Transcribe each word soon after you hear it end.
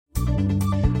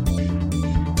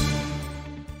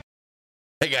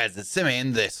guys, it's Simmy,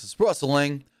 and this is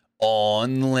Wrestling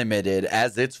Unlimited,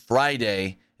 as it's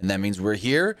Friday, and that means we're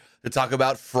here to talk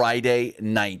about Friday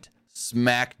Night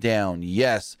SmackDown.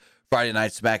 Yes, Friday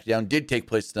Night SmackDown did take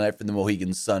place tonight from the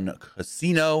Mohegan Sun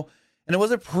Casino, and it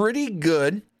was a pretty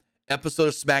good episode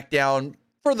of SmackDown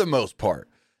for the most part.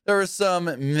 There were some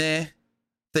meh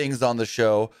things on the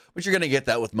show, but you're going to get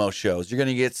that with most shows. You're going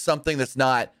to get something that's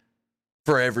not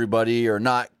for everybody or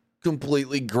not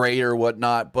completely great or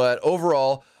whatnot, but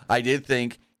overall, I did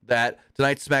think that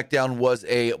tonight's SmackDown was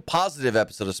a positive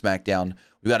episode of SmackDown.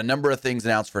 We got a number of things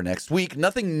announced for next week.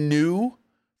 Nothing new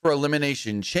for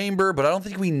Elimination Chamber, but I don't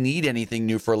think we need anything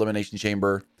new for Elimination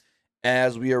Chamber,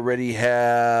 as we already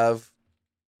have,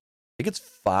 I think it's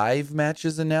 5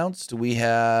 matches announced. We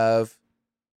have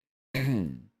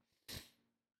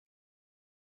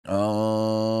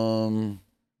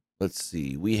let's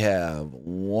see. We have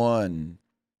 1,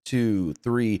 2,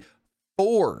 3,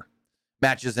 4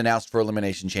 matches announced for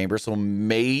Elimination Chamber. So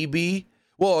maybe,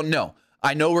 well, no,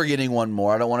 I know we're getting one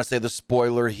more. I don't want to say the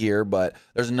spoiler here, but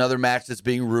there's another match that's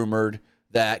being rumored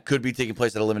that could be taking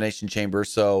place at Elimination Chamber.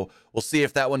 So we'll see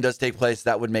if that one does take place.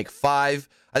 That would make 5.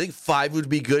 I think 5 would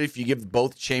be good if you give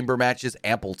both chamber matches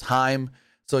ample time.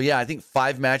 So yeah, I think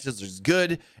 5 matches is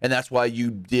good. And that's why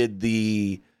you did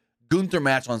the Gunther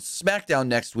match on SmackDown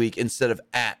next week instead of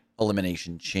at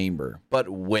Elimination Chamber. But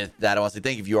with that, I want to say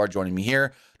thank you if you are joining me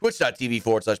here,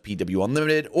 twitch.tv/PW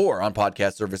Unlimited, or on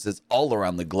podcast services all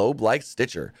around the globe like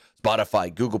Stitcher,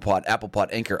 Spotify, Google Pod, Apple Pod,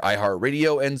 Anchor,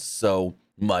 iHeartRadio, and so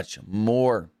much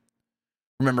more.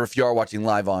 Remember, if you are watching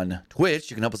live on Twitch,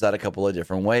 you can help us out a couple of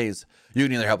different ways. You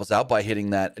can either help us out by hitting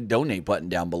that donate button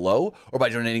down below or by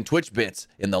donating Twitch bits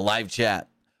in the live chat.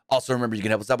 Also, remember, you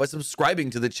can help us out by subscribing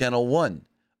to the channel, one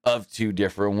of 2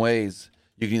 different ways.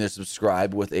 You can either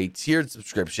subscribe with a tiered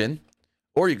subscription,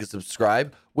 or you can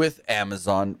subscribe with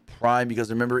Amazon Prime,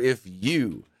 because remember, if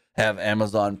you have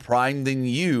Amazon Prime, then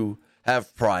you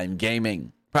have Prime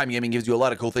Gaming. Prime Gaming gives you a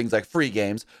lot of cool things like free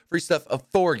games, free stuff of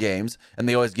 4 games, and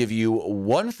they always give you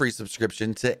 1 free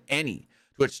subscription to any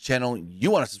Twitch channel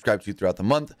you want to subscribe to throughout the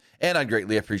month, and I'd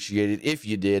greatly appreciate it if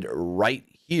you did right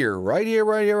here,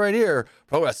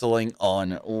 Pro Wrestling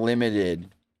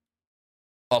Unlimited.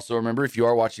 Also, remember, if you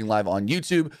are watching live on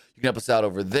YouTube, you can help us out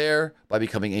over there by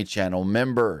becoming a channel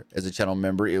member. As a channel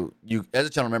member, you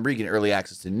get early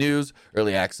access to news,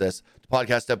 early access to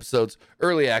podcast episodes,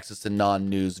 early access to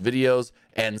non-news videos,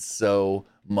 and so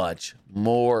much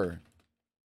more.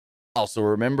 Also,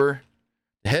 remember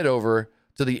to head over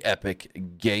to the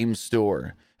Epic Game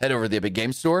Store. Head over to the Epic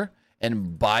Game Store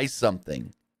and buy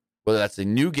something. Whether that's a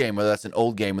new game, whether that's an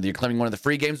old game, whether you're claiming one of the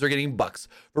free games, they're getting bucks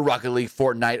for Rocket League,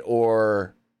 Fortnite,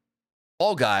 or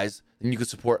All Guys, then you can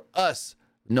support us.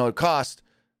 No extra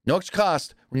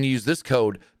cost when you use this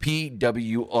code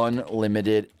PW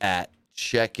Unlimited at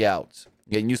checkout.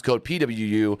 You can use code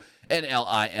PWU and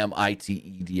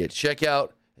LIMITED at checkout,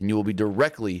 and you will be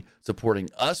directly supporting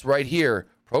us right here,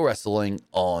 Pro Wrestling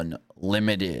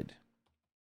Unlimited.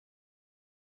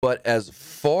 But as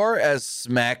far as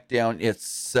SmackDown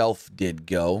itself did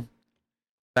go,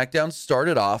 SmackDown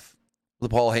started off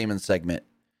with a Paul Heyman segment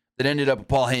that ended up a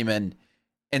Paul Heyman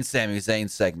and Sami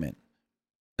Zayn segment.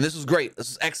 And this was great. This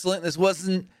was excellent. This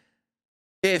wasn't,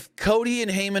 if Cody and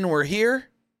Heyman were here,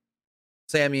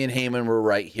 Sami and Heyman were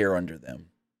right here under them.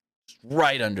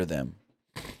 Right under them.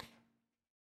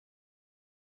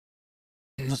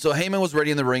 So Heyman was ready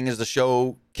in the ring as the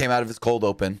show came out of its cold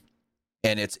open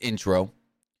and its intro.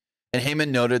 And Heyman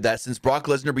noted that since Brock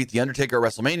Lesnar beat The Undertaker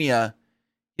at WrestleMania,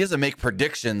 he doesn't make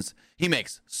predictions, he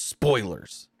makes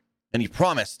spoilers. And he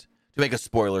promised to make a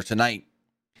spoiler tonight.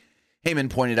 Heyman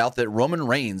pointed out that Roman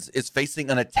Reigns is facing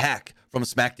an attack from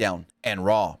SmackDown and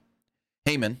Raw.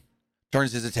 Heyman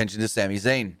turns his attention to Sami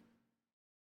Zayn,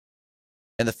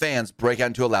 and the fans break out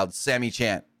into a loud Sami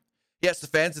chant. He asked the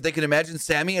fans if they could imagine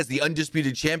Sami as the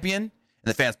undisputed champion, and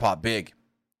the fans popped big.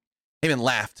 Heyman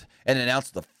laughed and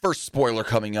announced the first spoiler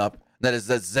coming up, and that is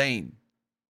that Zayn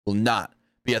will not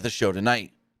be at the show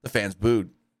tonight. The fans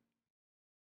booed.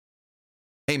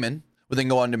 Heyman would then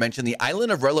go on to mention the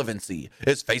Island of Relevancy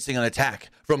is facing an attack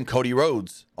from Cody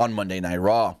Rhodes on Monday Night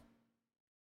Raw.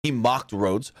 He mocked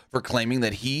Rhodes for claiming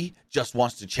that he just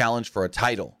wants to challenge for a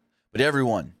title, but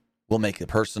everyone will make it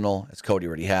personal, as Cody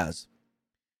already has.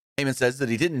 Heyman says that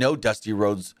he didn't know Dusty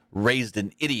Rhodes raised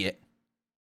an idiot.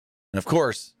 And of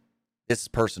course, this is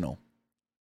personal.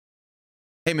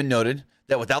 Heyman noted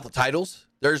that without the titles,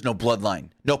 there is no bloodline,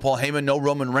 no Paul Heyman, no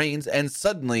Roman Reigns, and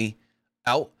suddenly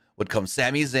out would come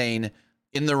Sami Zayn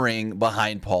in the ring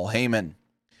behind Paul Heyman.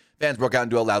 Fans broke out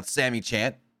into a loud Sami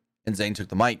chant, and Zayn took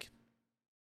the mic.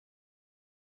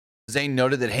 Zayn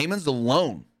noted that Heyman's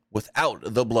alone without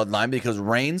the bloodline because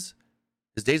Reigns,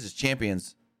 his days as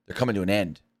champions, they're coming to an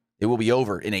end. It will be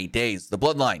over in 8 days. The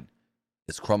bloodline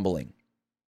is crumbling.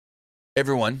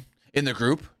 Everyone in the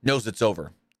group knows it's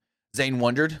over. Zayn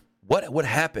wondered what would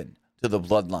happen to the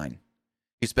bloodline.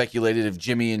 He speculated if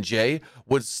Jimmy and Jay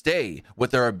would stay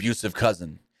with their abusive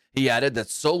cousin. He added that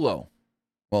Solo,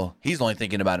 well, he's only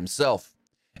thinking about himself.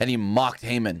 And he mocked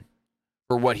Heyman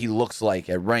for what he looks like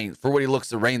at Reigns, for what he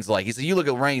looks at Reigns like. He said, you look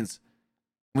at Reigns,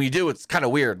 when you do, it's kind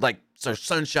of weird, like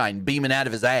sunshine beaming out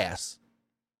of his ass.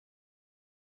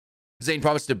 Zayn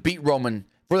promised to beat Roman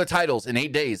for the titles in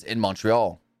 8 days in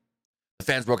Montreal. The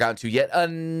fans broke out into yet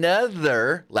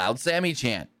another loud Sammy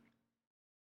chant.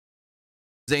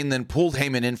 Zayn then pulled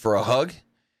Heyman in for a hug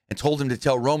and told him to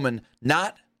tell Roman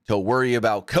not to worry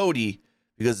about Cody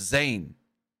because Zayn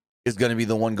is going to be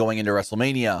the one going into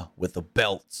WrestleMania with the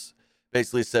belts.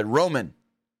 Basically said Roman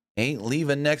ain't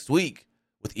leaving next week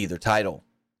with either title.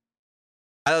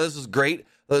 I thought this was great. I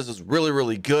thought this was really,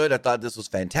 really good. I thought this was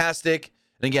fantastic.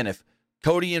 And again, if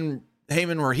Cody and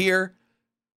Heyman were here,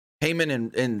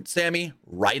 Heyman and Sammy,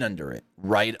 right under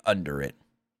it.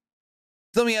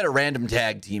 Then we had a random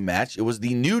tag team match. It was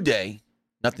the New Day.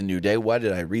 Not the New Day. Why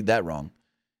did I read that wrong?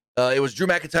 It was Drew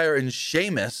McIntyre and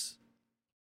Sheamus.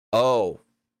 Oh,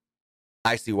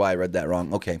 I see why I read that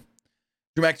wrong. Okay.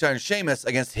 Drew McIntyre and Sheamus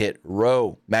against Hit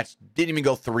Row. Match didn't even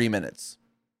go 3 minutes.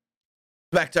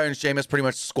 McIntyre and Sheamus pretty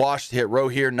much squashed Hit Row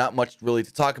here. Not much really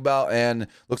to talk about. And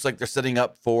looks like they're setting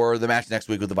up for the match next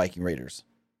week with the Viking Raiders.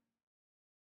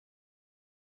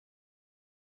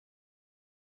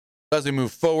 As we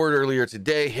move forward, earlier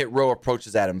today, Hit Row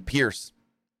approaches Adam Pearce.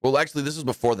 Well, actually, this was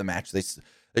before the match.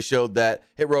 They showed that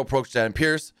Hit Row approached Adam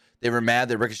Pearce. They were mad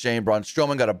that Ricochet and Braun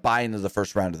Strowman got a bye into the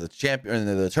first round of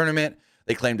the tournament.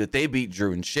 They claimed that they beat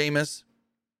Drew and Sheamus.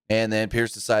 And then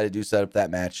Pearce decided to set up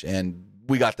that match, and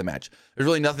we got the match. There's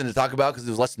really nothing to talk about because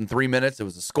it was less than 3 minutes. It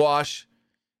was a squash,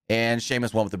 and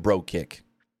Sheamus won with a bro kick.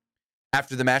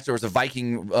 After the match, there was a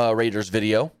Viking Raiders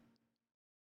video,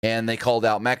 and they called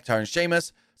out McIntyre and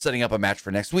Sheamus, setting up a match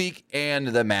for next week, and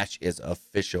the match is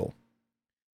official.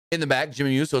 In the back,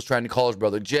 Jimmy Uso's trying to call his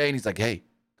brother Jay, and he's like, hey,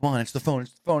 come on, answer the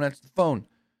phone.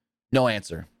 No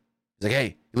answer. He's like,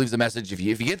 hey, he leaves a message. If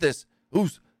you get this,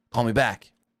 call me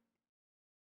back.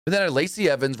 But then Lacey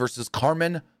Evans versus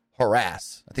Carmen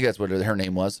Harris. I think that's what her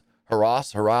name was.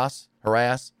 Harris.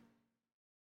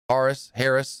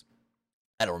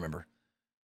 I don't remember.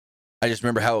 I just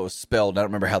remember how it was spelled. I don't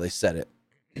remember how they said it.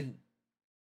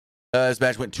 This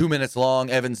match went 2 minutes long.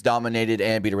 Evans dominated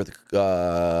and beat her with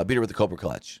the Cobra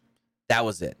Clutch. That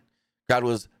was it. Crowd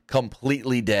was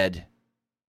completely dead.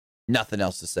 Nothing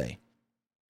else to say.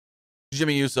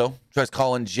 Jimmy Uso tries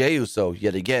calling Jey Uso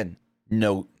yet again.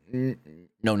 No,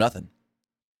 nothing.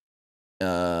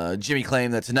 Jimmy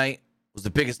claimed that tonight was the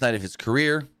biggest night of his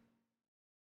career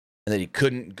and that he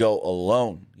couldn't go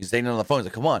alone. He's staying on the phone. He's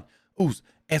like, come on,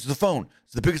 answer the phone.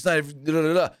 It's the biggest night of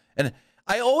da-da-da-da. And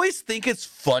I always think it's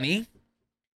funny,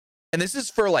 and this is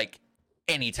for like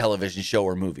any television show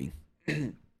or movie,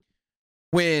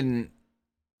 when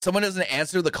someone doesn't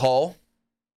answer the call,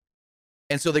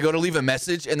 and so they go to leave a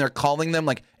message, and they're calling them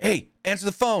like, hey, answer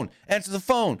the phone.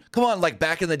 Come on, like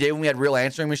back in the day when we had real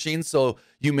answering machines, so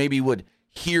you maybe would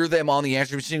hear them on the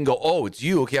answering machine and go, oh, it's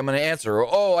you. Okay, I'm going to answer. Or,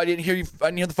 oh, I didn't hear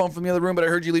the phone from the other room, but I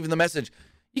heard you leaving the message.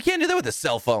 You can't do that with a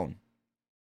cell phone.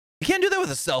 You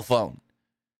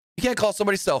can't call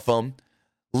somebody's cell phone,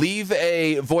 leave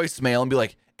a voicemail, and be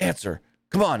like, answer.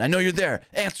 Come on, I know you're there.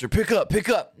 Answer, pick up.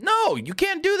 No, you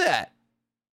can't do that.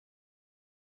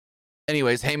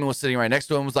 Anyways, Heyman was sitting right next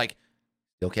to him, was like,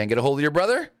 still can't get a hold of your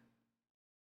brother?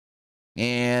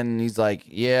 And he's like,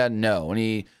 yeah, no. And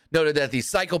he noted that the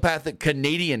psychopathic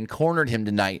Canadian cornered him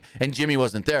tonight, and Jimmy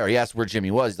wasn't there. He asked where Jimmy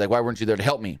was. He's like, why weren't you there to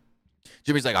help me?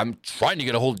 Jimmy's like, I'm trying to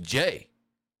get a hold of Jay.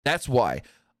 That's why.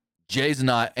 Jay's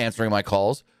not answering my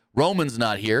calls. Roman's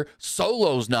not here.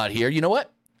 Solo's not here. You know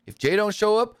what? If Jay don't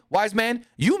show up, wise man,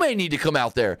 you may need to come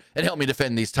out there and help me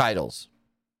defend these titles.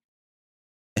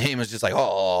 Heyman's just like,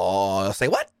 oh, say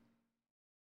what?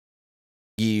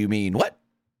 You mean what?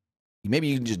 Maybe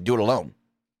you can just do it alone.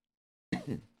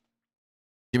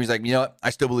 Jimmy's like, you know what? I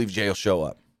still believe Jay will show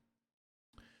up.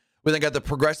 We then got the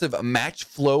progressive match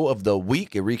flow of the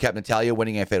week. It recapped Natalya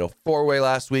winning a fatal 4-way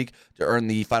last week to earn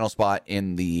the final spot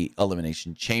in the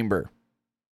Elimination Chamber.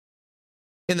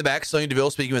 In the back, Sonya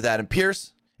Deville speaking with Adam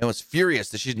Pearce and was furious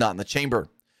that she's not in the chamber.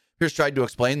 Pearce tried to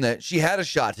explain that she had a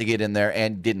shot to get in there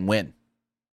and didn't win.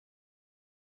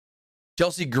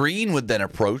 Chelsea Green would then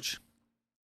approach,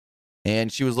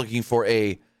 and she was looking for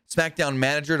a SmackDown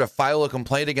manager to file a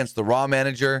complaint against the Raw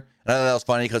manager. And I thought that was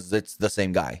funny because it's the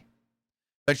same guy.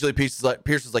 Eventually,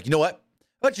 Pierce is like, you know what?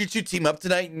 How about you two team up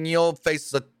tonight and you'll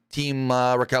face a team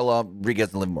Raquel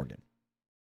Rodriguez and Liv Morgan.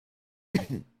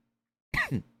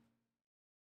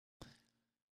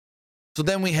 So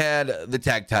then we had the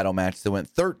tag title match that went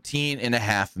 13 and a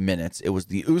half minutes. It was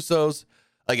the Usos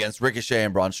against Ricochet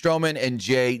and Braun Strowman, and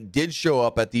Jay did show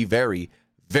up at the very,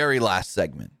 very last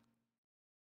segment.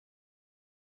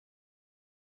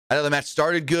 I know the match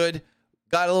started good,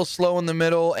 got a little slow in the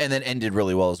middle, and then ended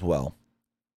really well as well.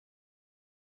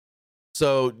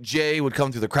 So Jay would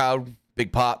come through the crowd,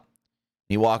 big pop.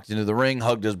 He walked into the ring,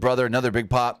 hugged his brother, another big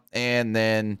pop, and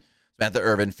then Samantha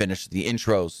Irvin finished the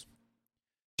intros.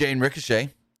 Jay and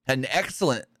Ricochet had an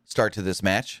excellent start to this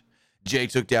match. Jay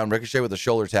took down Ricochet with a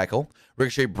shoulder tackle.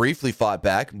 Ricochet briefly fought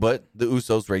back, but the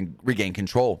Usos regained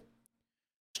control.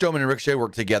 Strowman and Ricochet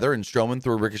worked together, and Strowman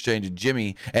threw Ricochet into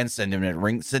Jimmy and sent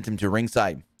him to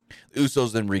ringside. The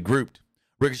Usos then regrouped.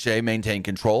 Ricochet maintained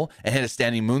control and hit a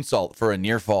standing moonsault for a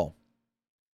near fall.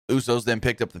 The Usos then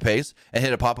picked up the pace and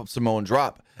hit a pop-up Samoan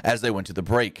drop as they went to the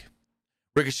break.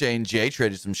 Ricochet and Jay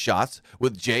traded some shots,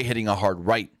 with Jay hitting a hard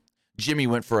right. Jimmy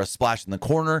went for a splash in the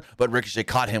corner, but Ricochet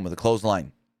caught him with a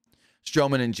clothesline.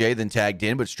 Strowman and Jay then tagged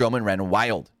in, but Strowman ran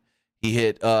wild.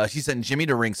 He sent Jimmy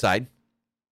to ringside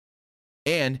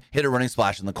and hit a running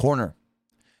splash in the corner.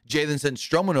 Jay then sent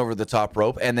Strowman over the top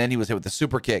rope, and then he was hit with a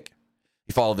super kick.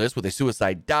 He followed this with a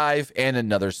suicide dive and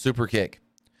another super kick.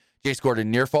 Jay scored a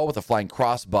near fall with a flying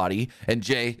crossbody, and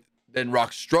Jay then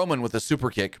rocked Strowman with a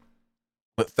super kick,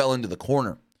 but fell into the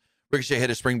corner. Ricochet hit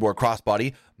a springboard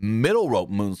crossbody, middle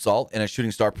rope moonsault, and a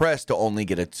shooting star press to only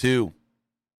get a 2.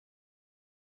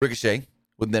 Ricochet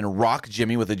would then rock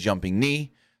Jimmy with a jumping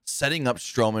knee, setting up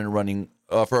Strowman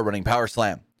for a running power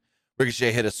slam.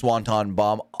 Ricochet hit a swanton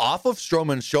bomb off of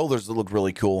Strowman's shoulders that looked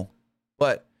really cool.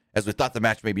 But as we thought the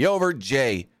match may be over,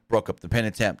 Jay broke up the pin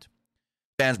attempt.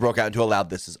 Fans broke out into a loud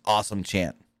 "This is awesome"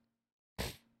 chant.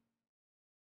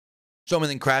 Strowman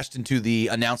then crashed into the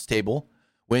announce table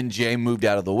when Jay moved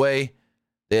out of the way.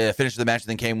 The finish of the match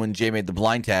then came when Jay made the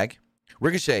blind tag.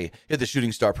 Ricochet hit the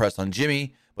shooting star press on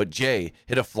Jimmy, but Jay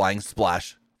hit a flying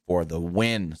splash for the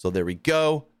win. So there we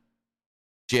go.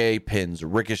 Jay pins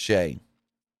Ricochet.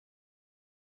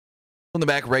 On the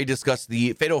back, Ray discussed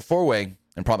the Fatal 4-Way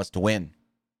and promised to win.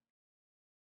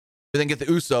 We then get the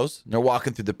Usos, and they're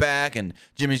walking through the back, and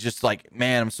Jimmy's just like,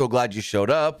 man, I'm so glad you showed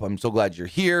up. I'm so glad you're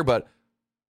here, but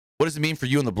what does it mean for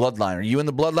you in the Bloodline? Are you in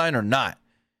the Bloodline or not?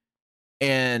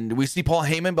 And we see Paul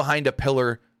Heyman behind a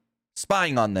pillar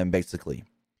spying on them, basically.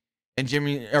 And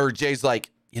Jay's like,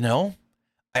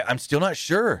 I'm still not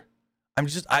sure.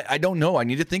 I don't know. I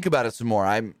need to think about it some more.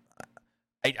 I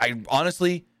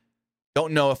honestly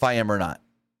don't know if I am or not.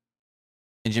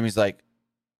 And Jimmy's like,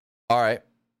 all right,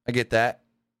 I get that.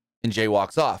 And Jay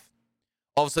walks off.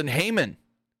 All of a sudden, Heyman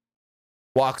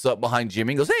walks up behind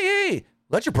Jimmy and goes, hey,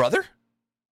 that's your brother?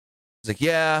 He's like,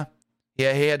 yeah, he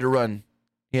had to run.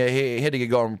 Yeah, he had to get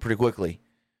going pretty quickly.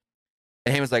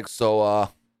 And Heyman's like, so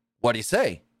what'd he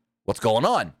say? What's going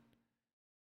on? And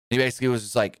he basically was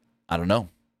just like, I don't know.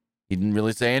 He didn't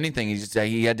really say anything. He just said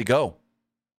he had to go.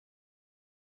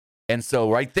 And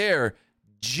so right there,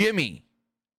 Jimmy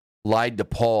lied to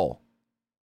Paul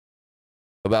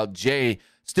about Jay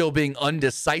still being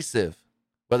undecisive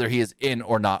whether he is in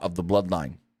or not of the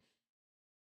Bloodline.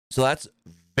 So that's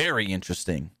very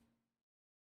interesting.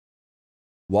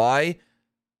 Why?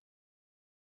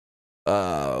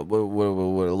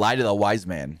 Lie to the wise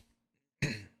man.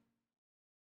 Then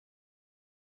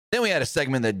we had a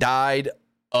segment that died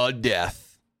a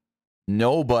death.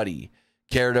 Nobody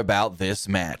cared about this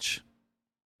match.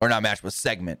 Or not match, but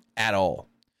segment at all.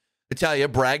 Natalya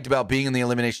bragged about being in the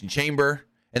Elimination Chamber,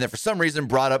 and then for some reason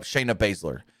brought up Shayna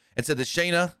Baszler and said that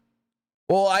Shayna,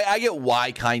 well, I get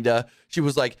why, kinda. She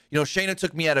was like, Shayna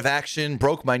took me out of action,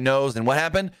 broke my nose, and what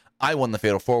happened? I won the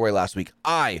Fatal 4-Way last week.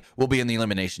 I will be in the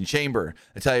Elimination Chamber.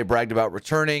 Natalya bragged about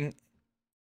returning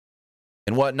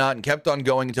and whatnot and kept on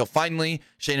going until finally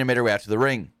Shayna made her way out to the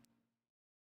ring.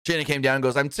 Shayna came down and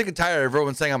goes, I'm sick and tired of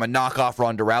everyone saying I'm a knockoff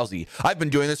Ronda Rousey. I've been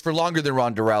doing this for longer than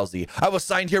Ronda Rousey. I was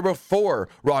signed here before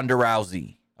Ronda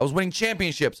Rousey. I was winning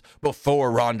championships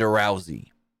before Ronda Rousey.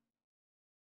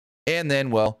 And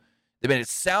then, well, they made it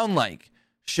sound like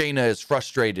Shayna is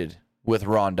frustrated with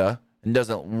Ronda and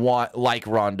doesn't like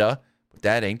Ronda, but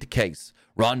that ain't the case.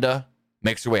 Ronda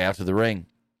makes her way out to the ring.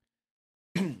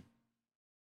 The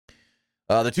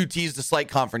two teased a slight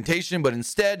confrontation, but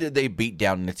instead they beat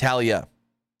down Natalya.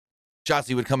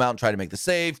 Shotzi would come out and try to make the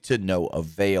save to no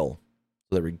avail.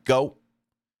 So there we go.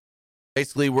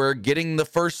 Basically, we're getting the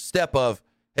first step of,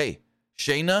 hey,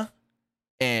 Shayna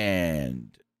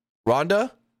and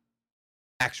Ronda,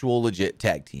 actual legit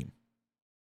tag team.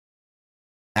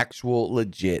 Actual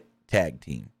legit tag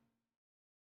team.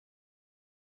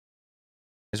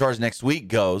 As far as next week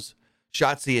goes,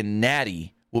 Shotzi and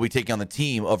Natty will be taking on the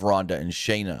team of Ronda and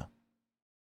Shayna.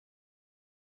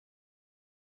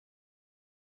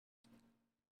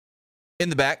 In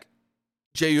the back,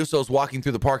 Jey Uso's walking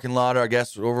through the parking lot, or I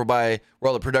guess over by where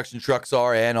all the production trucks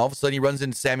are, and all of a sudden he runs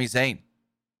into Sami Zayn.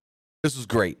 This was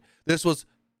great. This was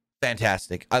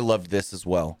fantastic. I loved this as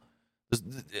well.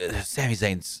 Sami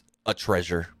Zayn's a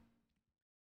treasure.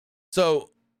 So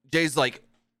Jay's like,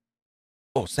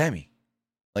 oh, Sami.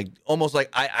 Like, almost like,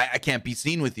 I can't be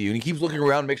seen with you. And he keeps looking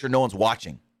around to make sure no one's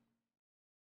watching.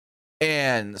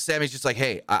 And Sami's just like,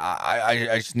 hey,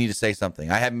 I just need to say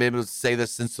something. I haven't been able to say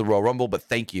this since the Royal Rumble, but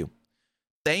thank you.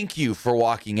 Thank you for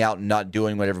walking out and not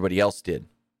doing what everybody else did.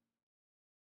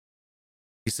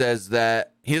 He says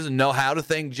that he doesn't know how to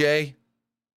thank Jay,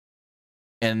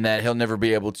 and that he'll never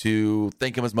be able to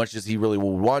thank him as much as he really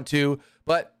would want to.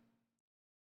 But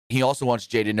he also wants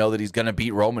Jay to know that he's going to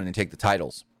beat Roman and take the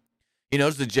titles. He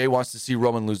knows that Jay wants to see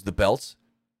Roman lose the belts,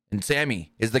 and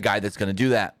Sami is the guy that's going to do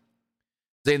that.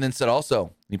 Zayn then said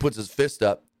also, he puts his fist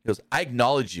up, he goes, I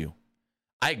acknowledge you.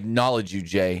 I acknowledge you,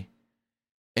 Jay.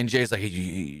 And Jay's like, hey,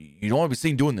 you don't want to be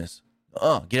seen doing this.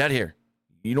 Get out of here.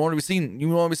 You don't want to be seen. You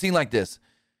don't want to be seen like this.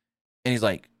 And he's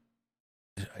like,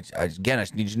 I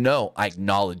just need you to know, I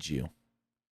acknowledge you.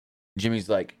 Jimmy's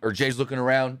like, or Jay's looking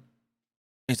around.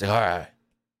 He's like, all right.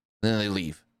 And then they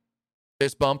leave.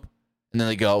 Fist bump. And then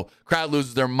they go. Crowd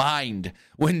loses their mind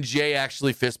when Jay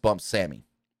actually fist bumps Sami.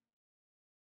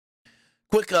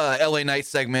 Quick LA Knight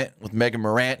segment with Megan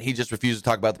Morant. He just refused to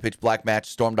talk about the pitch black match.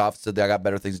 Stormed off, said that I got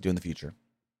better things to do in the future.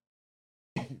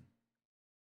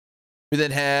 We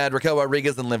then had Raquel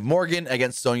Rodriguez and Liv Morgan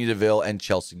against Sonya Deville and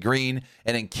Chelsea Green.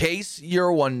 And in case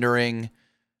you're wondering,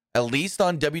 at least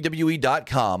on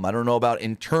WWE.com, I don't know about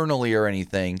internally or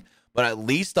anything, but at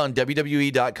least on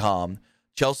WWE.com,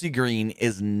 Chelsea Green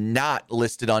is not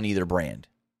listed on either brand,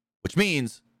 which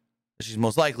means she's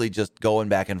most likely just going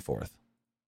back and forth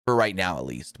for right now, at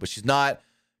least. But she's not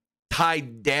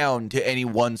tied down to any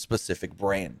one specific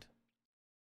brand.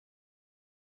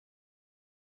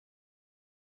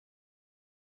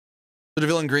 So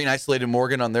Deville and Green isolated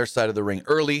Morgan on their side of the ring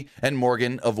early, and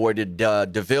Morgan avoided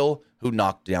Deville, who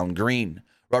knocked down Green.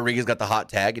 Rodriguez got the hot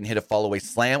tag and hit a fall-away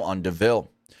slam on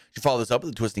Deville. She followed this up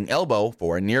with a twisting elbow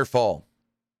for a near fall.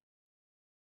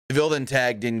 Deville then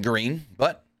tagged in Green,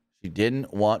 but she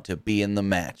didn't want to be in the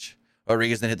match.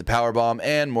 Rodriguez then hit the powerbomb,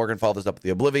 and Morgan followed this up with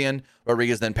the Oblivion.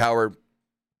 Rodriguez then power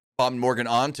bombed Morgan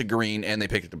onto Green, and they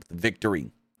picked up the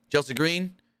victory. Chelsea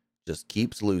Green just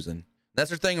keeps losing. That's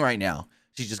her thing right now.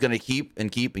 She's just going to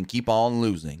keep on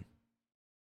losing.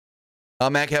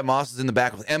 Madcap Moss is in the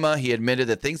back with Emma. He admitted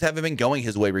that things haven't been going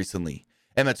his way recently.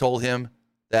 Emma told him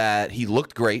that he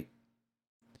looked great,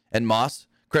 and Moss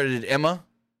credited Emma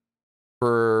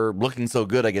for looking so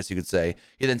good, I guess you could say.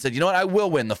 He then said, you know what, I will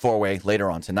win the four-way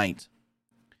later on tonight.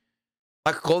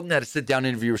 Michael Cole had a sit-down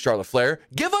interview with Charlotte Flair.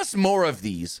 Give us more of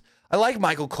these. I like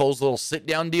Michael Cole's little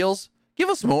sit-down deals. Give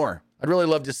us more. I'd really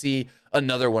love to see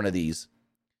another one of these.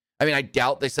 I mean, I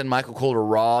doubt they send Michael Cole to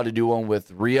Raw to do one with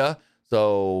Rhea.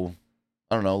 So,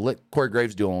 I don't know. Let Corey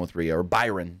Graves do one with Rhea. Or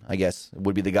Byron, I guess,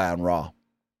 would be the guy on Raw.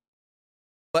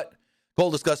 But Cole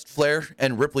discussed Flair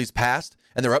and Ripley's past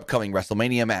and their upcoming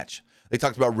WrestleMania match. They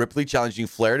talked about Ripley challenging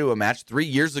Flair to a match 3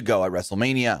 years ago at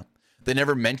WrestleMania. They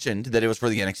never mentioned that it was for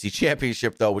the NXT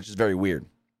Championship, though, which is very weird.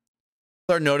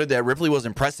 Flair noted that Ripley was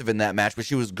impressive in that match, but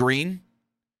she was green.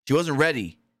 She wasn't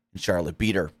ready, and Charlotte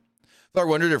beat her. Flair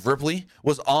wondered if Ripley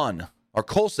was on. Or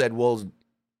Cole said, well,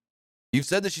 you've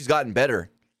said that she's gotten better.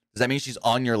 Does that mean she's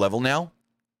on your level now?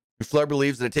 And Flair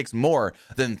believes that it takes more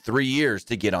than 3 years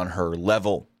to get on her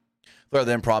level. Flair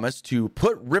then promised to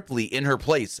put Ripley in her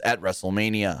place at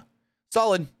WrestleMania.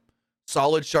 Solid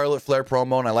Charlotte Flair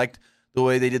promo, and I liked the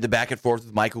way they did the back and forth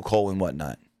with Michael Cole and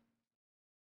whatnot.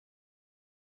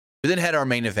 We then had our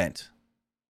main event.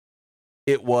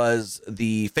 It was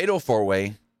the Fatal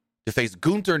 4-Way to face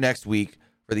Gunther next week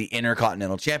for the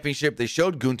Intercontinental Championship. They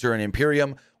showed Gunther and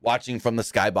Imperium watching from the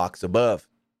skybox above.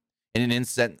 In an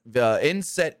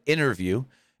inset interview,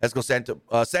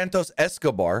 Santos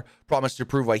Escobar promised to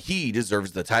prove why he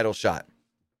deserves the title shot.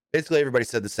 Basically, everybody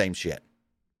said the same shit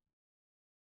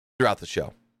throughout the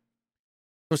show.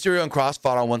 Mysterio and Cross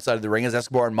fought on one side of the ring as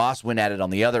Escobar and Moss went at it on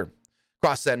the other.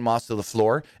 Cross sent Moss to the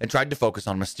floor and tried to focus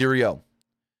on Mysterio.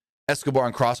 Escobar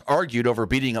and Cross argued over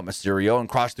beating up Mysterio, and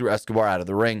Cross threw Escobar out of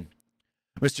the ring.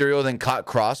 Mysterio then caught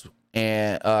Cross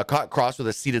with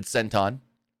a seated senton.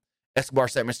 Escobar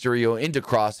sent Mysterio into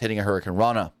Cross, hitting a Hurricane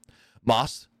Rana.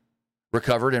 Moss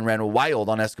recovered and ran wild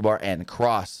on Escobar and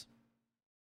Cross.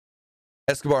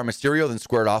 Escobar and Mysterio then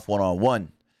squared off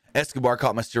one-on-one. Escobar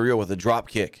caught Mysterio with a drop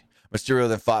kick. Mysterio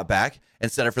then fought back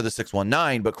and set it for the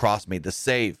 619, but Cross made the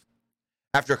save.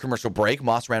 After a commercial break,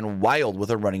 Moss ran wild with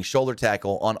a running shoulder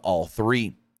tackle on all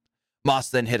three. Moss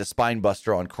then hit a spine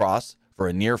buster on Cross for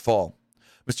a near fall.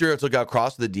 Mysterio took out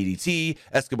Cross with a DDT.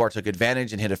 Escobar took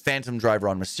advantage and hit a phantom driver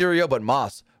on Mysterio, but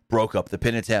Moss broke up the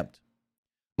pin attempt.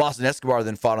 Moss and Escobar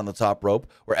then fought on the top rope,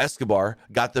 where Escobar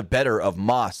got the better of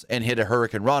Moss and hit a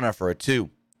Hurricane Rana for a 2.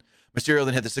 Mysterio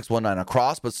then hit the 619 on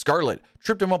Cross, but Scarlett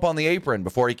tripped him up on the apron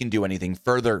before he can do anything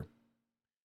further.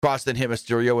 Cross then hit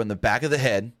Mysterio in the back of the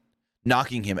head,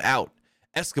 knocking him out.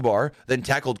 Escobar then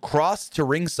tackled Cross to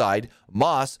ringside.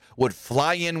 Moss would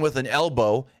fly in with an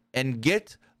elbow and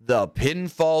get the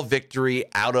pinfall victory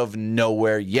out of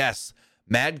nowhere. Yes,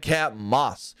 Madcap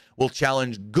Moss will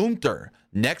challenge Gunther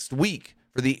next week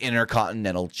for the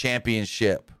Intercontinental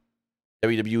Championship.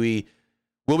 WWE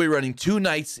will be running 2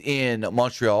 nights in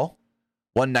Montreal,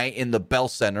 1 night in the Bell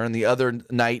Center, and the other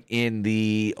night in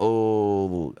the,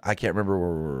 I can't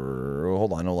remember.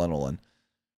 Hold on.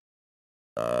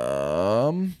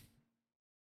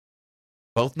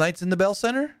 Both nights in the Bell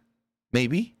Center?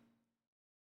 Maybe.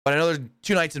 But I know there's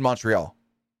 2 nights in Montreal.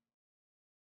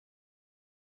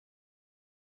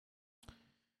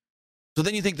 So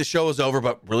then you think the show is over,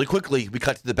 but really quickly, we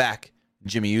cut to the back.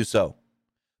 Jimmy Uso.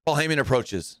 Paul Heyman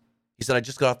approaches. He said, I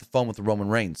just got off the phone with Roman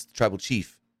Reigns, the tribal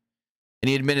chief. And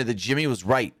he admitted that Jimmy was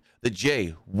right, that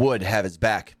Jay would have his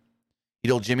back. He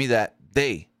told Jimmy that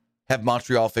they have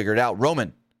Montreal figured out.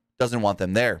 Roman doesn't want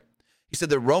them there. He said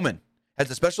that Roman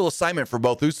has a special assignment for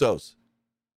both Usos.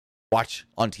 Watch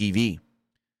on TV.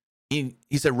 He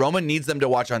said Roman needs them to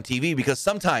watch on TV because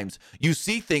sometimes you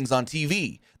see things on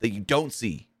TV that you don't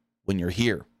see when you're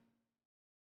here.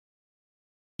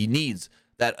 He needs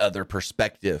that other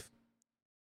perspective.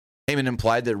 Heyman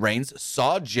implied that Reigns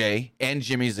saw Jay and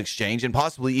Jimmy's exchange and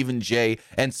possibly even Jay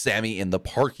and Sammy in the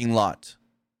parking lot.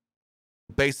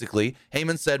 Basically,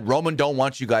 Heyman said Roman don't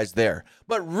want you guys there.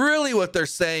 But really what they're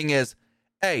saying is,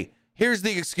 hey, here's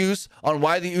the excuse on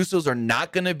why the Usos are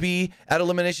not going to be at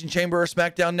Elimination Chamber or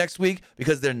SmackDown next week,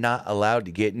 because they're not allowed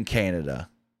to get in Canada.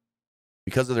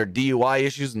 Because of their DUI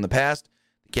issues in the past,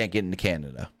 they can't get into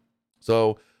Canada.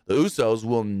 So the Usos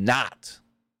will not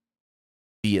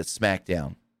be at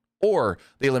SmackDown or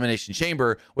the Elimination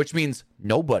Chamber, which means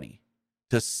nobody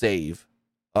to save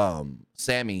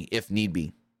Sammy if need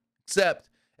be.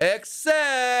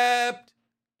 Except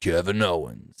Kevin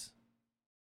Owens.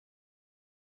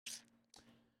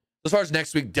 As far as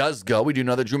next week does go, we do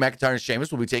know that Drew McIntyre and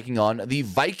Sheamus will be taking on the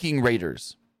Viking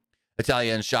Raiders.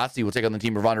 Natalya and Shotzi will take on the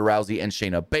team of Ronda Rousey and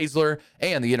Shayna Baszler,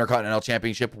 and the Intercontinental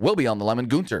Championship will be on the line.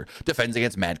 Gunther defends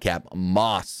against Madcap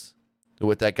Moss. So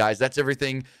with that, guys, that's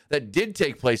everything that did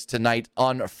take place tonight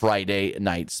on Friday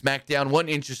Night SmackDown. One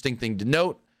interesting thing to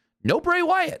note, no Bray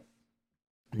Wyatt.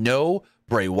 No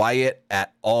Bray Wyatt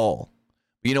at all.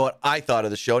 But you know what I thought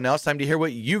of the show? Now it's time to hear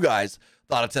what you guys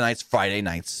thought of tonight's Friday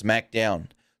Night SmackDown.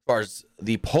 As far as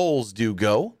the polls do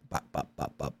go,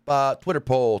 Twitter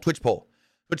poll, Twitch poll,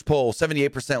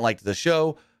 78% liked the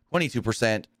show,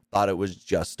 22% thought it was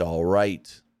just all right.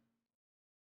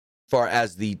 As far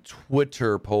as the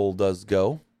Twitter poll does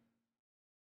go,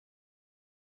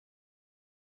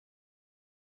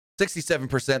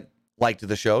 67% liked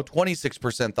the show,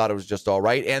 26% thought it was just all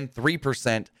right, and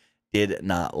 3% did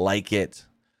not like it.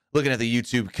 Looking at the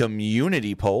YouTube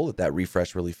community poll, let that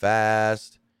refresh really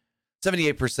fast.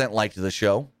 78% liked the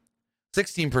show,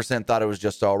 16% thought it was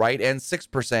just all right, and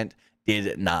 6%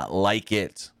 did not like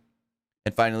it.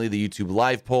 And finally, the YouTube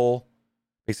live poll,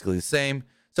 basically the same.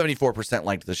 74%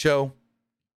 liked the show,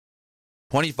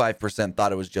 25%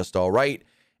 thought it was just all right,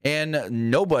 and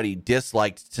nobody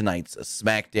disliked tonight's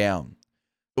SmackDown.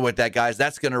 So with that, guys,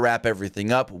 that's going to wrap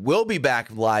everything up. We'll be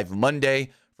back live Monday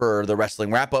for the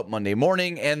Wrestling Wrap-Up Monday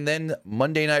morning, and then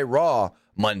Monday Night Raw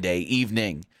Monday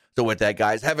evening. So with that,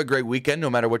 guys, have a great weekend, no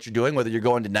matter what you're doing, whether you're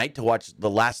going tonight to watch The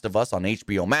Last of Us on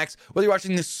HBO Max, whether you're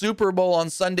watching the Super Bowl on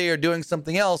Sunday or doing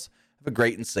something else, have a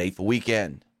great and safe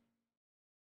weekend.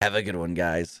 Have a good one,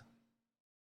 guys.